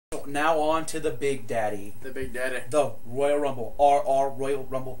So now on to the Big Daddy. The Big Daddy. The Royal Rumble. RR Royal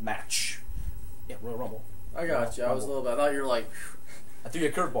Rumble match. Yeah, Royal Rumble. I got you. I was a little bit. I thought you were like I threw you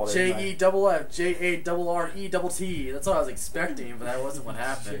a curveball there. JEFF JARRETT. That's what I was expecting, but that wasn't what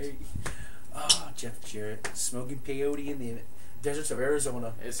happened. Jeff Jarrett smoking peyote in the deserts of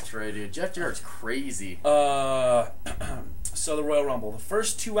Arizona. It's true, dude. Jeff Jarrett's crazy. So the Royal Rumble. The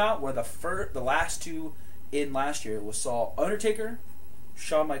first two out were the last two in last year. We saw Undertaker,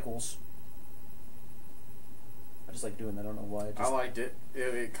 Shawn Michaels. I just like doing that. I don't know why. I liked it.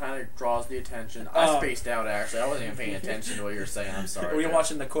 It kind of draws the attention. I spaced out, actually. I wasn't even paying attention to what you were saying. I'm sorry. Were you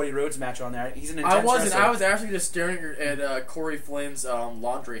watching the Cody Rhodes match on there? He's an intense I wasn't. wrestler. I was actually just staring at Corey Flynn's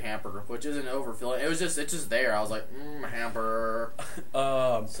laundry hamper, which isn't overfilling. It's just there. I was like, hamper.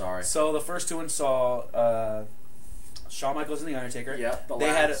 Sorry. So the first two ones saw Shawn Michaels and the Undertaker. Yep.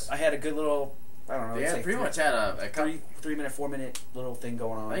 I had a good little. I don't know. They pretty much had a 3 minute, 4 minute little thing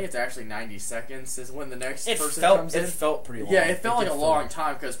going on. I think it's actually 90 seconds is when the next person comes in. It felt pretty long. Yeah, it felt like a long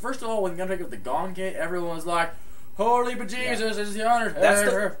time because first of all, when the Undertaker with the gong hit, everyone was like, "Holy bejesus, it's the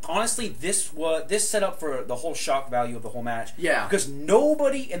Undertaker!" Honestly, this set up for the whole shock value of the whole match. Yeah, because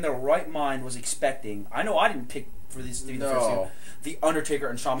nobody in their right mind was expecting. I know I didn't pick for these to be the first two. The Undertaker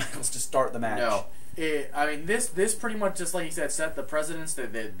and Shawn Michaels to start the match. No. I mean, this pretty much, just like you said, set the precedence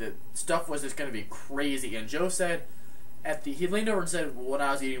that the stuff was just going to be crazy. And Joe said, he leaned over and said, when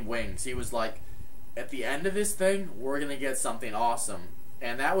I was eating wings, he was like, at the end of this thing, we're going to get something awesome.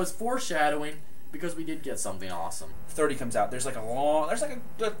 And that was foreshadowing, because we did get something awesome. 30 comes out. There's like a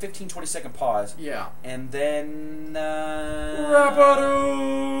good 15, 20 second pause. Yeah. And then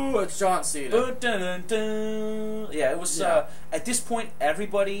it's John Cena. Yeah, it was at this point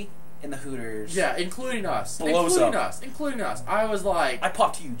everybody in the Hooters. Yeah, including us. Including us. I was like, I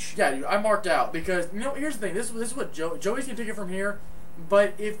popped huge. Yeah, dude, I marked out because here's the thing. This is what Joey's gonna take it from here.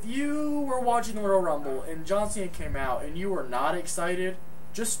 But if you were watching the Royal Rumble and John Cena came out and you were not excited,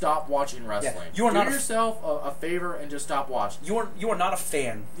 just stop watching wrestling. Yeah, you are not do yourself a favor and just stop watching. You are not a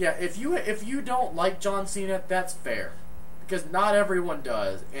fan. Yeah, if you don't like John Cena, that's fair, because not everyone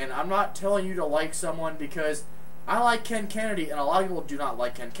does. And I'm not telling you to like someone because I like Ken Kennedy, and a lot of people do not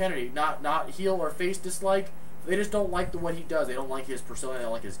like Ken Kennedy. Not heel or face dislike. They just don't like what he does. They don't like his persona. They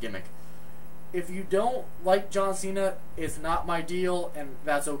don't like his gimmick. If you don't like John Cena, it's not my deal, and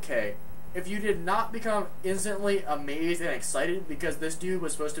that's okay. If you did not become instantly amazed and excited because this dude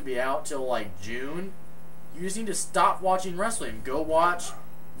was supposed to be out till like June, you just need to stop watching wrestling. Go watch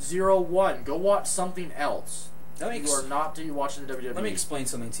 01. Go watch something else. You are not watching the WWE. Let me explain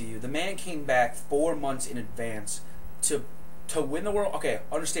something to you. The man came back 4 months in advance to win the World. Okay,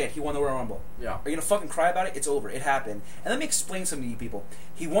 understand. He won the Royal Rumble. Yeah. Are you gonna fucking cry about it? It's over. It happened. And let me explain something to you people.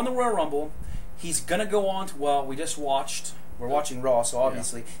 He won the Royal Rumble. He's gonna go on to we just watched. We're watching Raw, so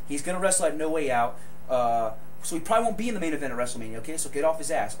obviously he's gonna wrestle at No Way Out. So he probably won't be in the main event at WrestleMania. Okay, so get off his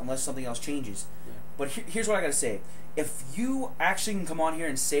ass unless something else changes. Yeah. But here's what I gotta say. If you actually can come on here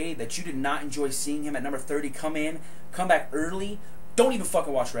and say that you did not enjoy seeing him at number 30 come back early, don't even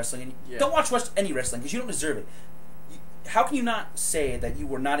fucking watch wrestling. Yeah. Don't watch any wrestling because you don't deserve it. How can you not say that you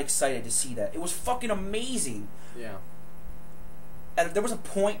were not excited to see that? It was fucking amazing. Yeah. And there was a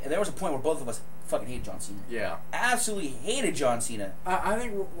point where both of us fucking hated John Cena. Yeah. Absolutely hated John Cena.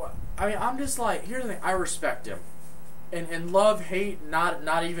 I'm just like, here's the thing. I respect him. And love, hate,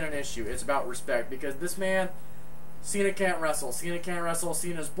 not even an issue. It's about respect because this man, Cena can't wrestle.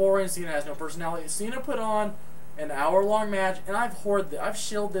 Cena's boring. Cena has no personality. Cena put on an hour-long match, and I've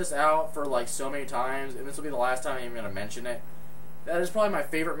shilled this out for like so many times, and this will be the last time I'm even going to mention it. That is probably my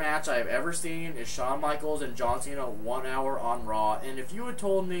favorite match I have ever seen is Shawn Michaels and John Cena 1 hour on Raw. And if you had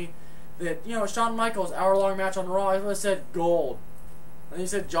told me that, Shawn Michaels hour-long match on Raw, I would have said gold. And you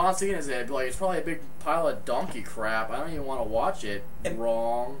said John Cena's it, I'd be like, it's probably a big pile of donkey crap. I don't even want to watch it.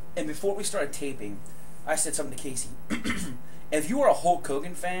 Wrong. And before we started taping, I said something to Casey. If you are a Hulk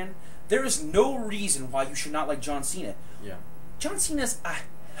Hogan fan, there is no reason why you should not like John Cena. Yeah. John Cena's a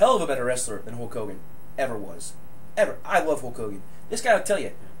hell of a better wrestler than Hulk Hogan ever was. Ever. I love Hulk Hogan. This guy will tell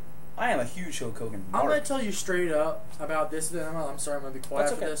you, I am a huge Hulk Hogan mark. I'm going to tell you straight up about this. I'm sorry, I'm going to be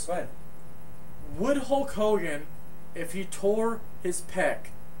quiet for this. Go ahead. Would Hulk Hogan, if he tore his pec,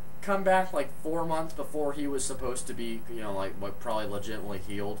 come back like 4 months before he was supposed to be, probably legitimately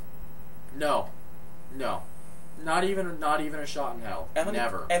healed? No. Not even a shot in hell.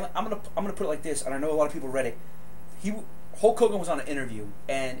 Never. And I'm gonna put it like this, and I know a lot of people read it. Hulk Hogan was on an interview,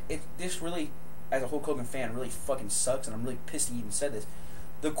 and this really, as a Hulk Hogan fan, really fucking sucks, and I'm really pissed he even said this.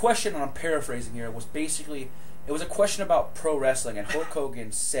 The question, and I'm paraphrasing here, was basically, it was a question about pro wrestling, and Hulk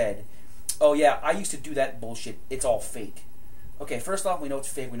Hogan said, "Oh yeah, I used to do that bullshit. It's all fake." Okay, first off, we know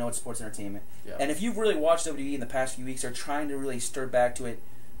it's fake. We know it's sports entertainment. Yeah. And if you've really watched WWE in the past few weeks, they're trying to really stir back to it.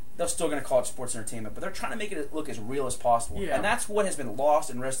 They're still going to call it sports entertainment, but they're trying to make it look as real as possible. Yeah. And that's what has been lost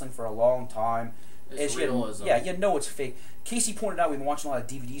in wrestling for a long time. It's realism. You know it's fake. Casey pointed out, we've been watching a lot of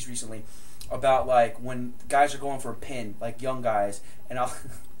DVDs recently about, like, when guys are going for a pin, like young guys, and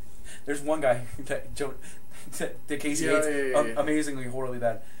there's one guy that Casey hates amazingly, horribly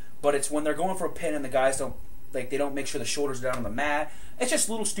bad. But it's when they're going for a pin and the guys don't, like, they don't make sure the shoulders are down on the mat. It's just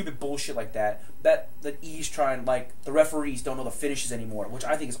little stupid bullshit like that. That E's trying, like, the referees don't know the finishes anymore, which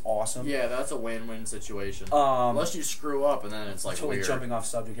I think is awesome. Yeah, that's a win-win situation. Unless you screw up and then it's like totally weird. Jumping off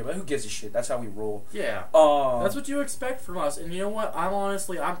subject here, but who gives a shit? That's how we roll. Yeah. That's what you expect from us. And you know what?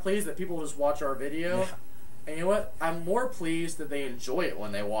 I'm pleased that people just watch our video. Yeah. And you know what? I'm more pleased that they enjoy it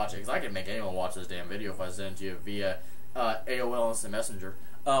when they watch it. Because I can make anyone watch this damn video if I send it to you via AOL Instant Messenger.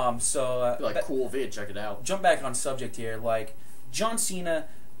 Be like, cool vid, check it out. Jump back on subject here. Like, John Cena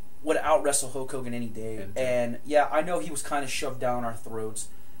would out-wrestle Hulk Hogan any day. And yeah, I know he was kind of shoved down our throats.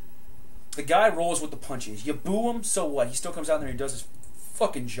 The guy rolls with the punches. You boo him, so what? He still comes out there and he does his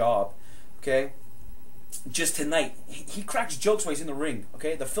fucking job. Okay? Just tonight, he cracks jokes while he's in the ring.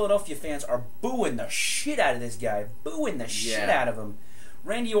 Okay? The Philadelphia fans are booing the shit out of this guy. Booing the shit out of him.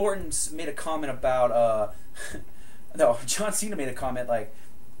 Randy Orton's made a comment about, no, John Cena made a comment like,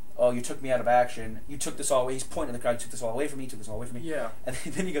 oh, you took me out of action. You took this all away. He's pointing at the crowd. You took this all away from me. You took this all away from me. Yeah. And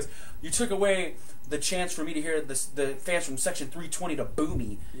then he goes, you took away the chance for me to hear the fans from Section 320 to boo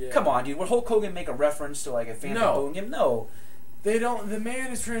me. Yeah. Come on, dude. Would Hulk Hogan make a reference to, like, a fan booing him? No. They don't. The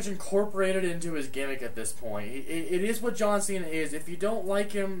man is trying to incorporate it into his gimmick at this point. It is what John Cena is. If you don't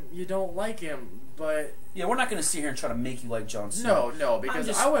like him, you don't like him. But yeah, we're not going to sit here and try to make you like John Cena. No, because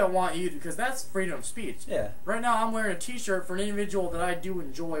I wouldn't want you to, because that's freedom of speech. Yeah. Right now, I'm wearing a T-shirt for an individual that I do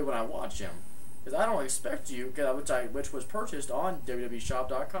enjoy when I watch him. Because I don't expect you, which was purchased on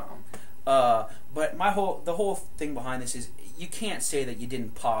www.shop.com. But the whole thing behind this is you can't say that you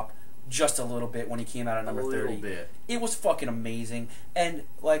didn't pop just a little bit when he came out at number 30. A little bit. It was fucking amazing. And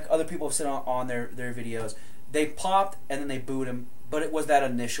like other people have said on their videos, they popped and then they booed him, but it was that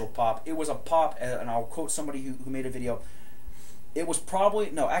initial pop. It was a pop, and I'll quote somebody who made a video. It was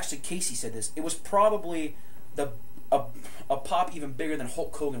probably, no, actually Casey said this. It was probably a pop even bigger than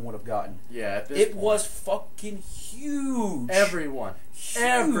Hulk Hogan would have gotten. Yeah, at this point. It was fucking huge. Everyone. Huge.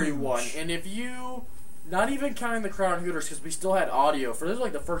 Everyone. And if you... Not even counting the crowd in Hooters, because we still had audio. This was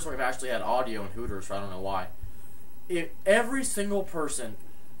like the first one we've actually had audio in Hooters, so I don't know why. Every single person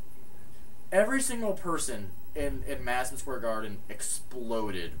in Madison Square Garden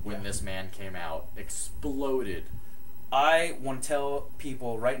exploded when this man came out. Exploded. I want to tell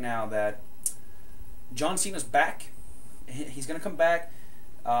people right now that John Cena's back. He's going to come back.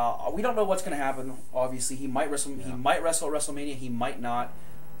 We don't know what's going to happen. Obviously, he might wrestle. Yeah. He might wrestle at WrestleMania. He might not.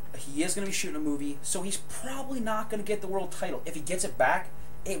 He is going to be shooting a movie, so he's probably not going to get the world title. If he gets it back,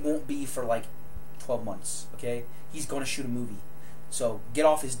 it won't be for like 12 months, okay? He's going to shoot a movie. So get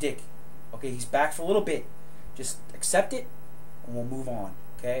off his dick, okay? He's back for a little bit. Just accept it, and we'll move on,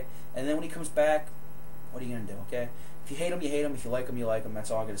 okay? And then when he comes back, what are you going to do, okay? If you hate him, you hate him. If you like him, you like him.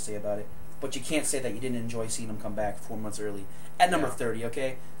 That's all I'm going to say about it. But you can't say that you didn't enjoy seeing him come back 4 months early at number 30,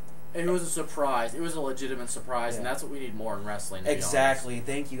 okay? It was a surprise. It was a legitimate surprise, and that's what we need more in wrestling. Exactly.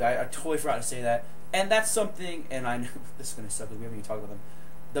 Thank you. I totally forgot to say that. And that's something, and I know this is going to suck because we haven't even talked about them.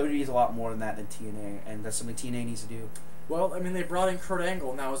 WWE is a lot more than that than TNA, and that's something TNA needs to do. Well, I mean, they brought in Kurt Angle,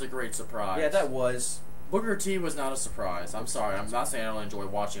 and that was a great surprise. Yeah, that was. Booker T was not a surprise. I'm sorry. I'm not saying I don't enjoy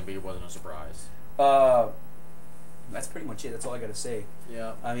watching, but it wasn't a surprise. That's pretty much it. That's all I got to say.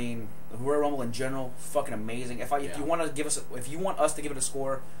 Yeah. I mean, the Royal Rumble in general, fucking amazing. If you want to give us, if you want us to give it a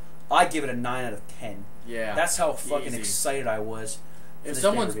score, I'd give it a 9 out of 10. Yeah. That's how fucking excited I was. If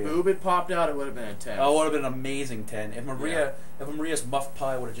someone's boob had popped out, it would have been a 10. Oh, it would have been an amazing 10. If Maria's muff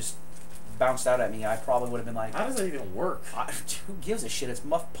pie would have just bounced out at me, I probably would have been like... How does that even work? Who gives a shit? It's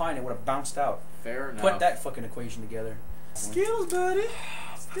muff pie and it would have bounced out. Fair enough. Put that fucking equation together. Skills, buddy.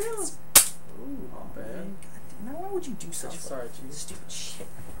 Skills. Ooh, not bad. Now, why would you do such stupid shit?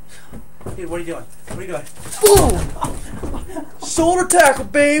 Dude, what are you doing? What are you doing? Boom! Shoulder tackle,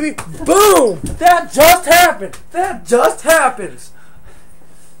 baby! Boom! That just happened! That just happens!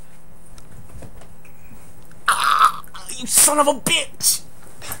 Ah! You son of a bitch!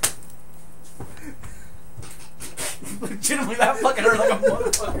 Legitimately, that fucking hurt like a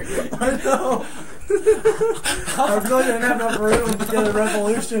motherfucker. I know. I really didn't have enough room to get a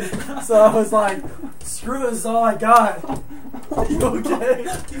revolution, so I was like, screw this, is all I got. You okay?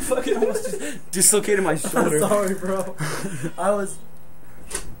 You fucking almost just dislocated my shoulder. I'm sorry, bro. I was...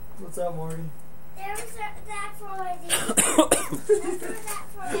 What's up, Marty? There was that I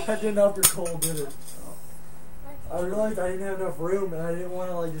didn't after Cole did it. I realized I didn't have enough room, and I didn't want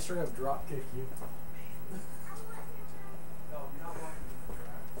to like just straight up drop kick you.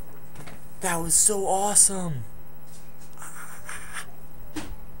 That was so awesome.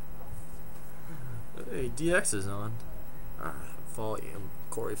 Hey, DX is on. Volume.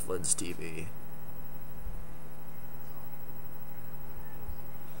 Corey Flynn's TV.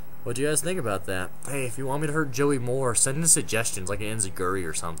 What do you guys think about that? Hey, if you want me to hurt Joey more, send in suggestions like an enziguri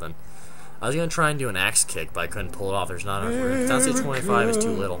or something. I was gonna try and do an axe kick, but I couldn't pull it off. There's not enough room. Down to 25 is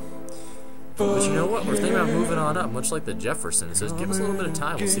too little. But you know what? We're thinking about moving on up, much like the Jefferson. It says, give us a little bit of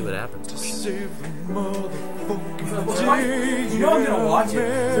time. We'll see what happens. You know I'm gonna watch it,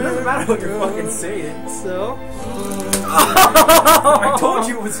 so it doesn't matter what you're fucking saying. So I told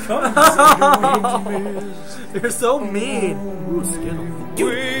you it was coming. You're so mean. Ooh, Skittle.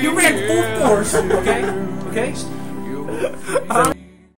 You ran full force. Okay. Okay.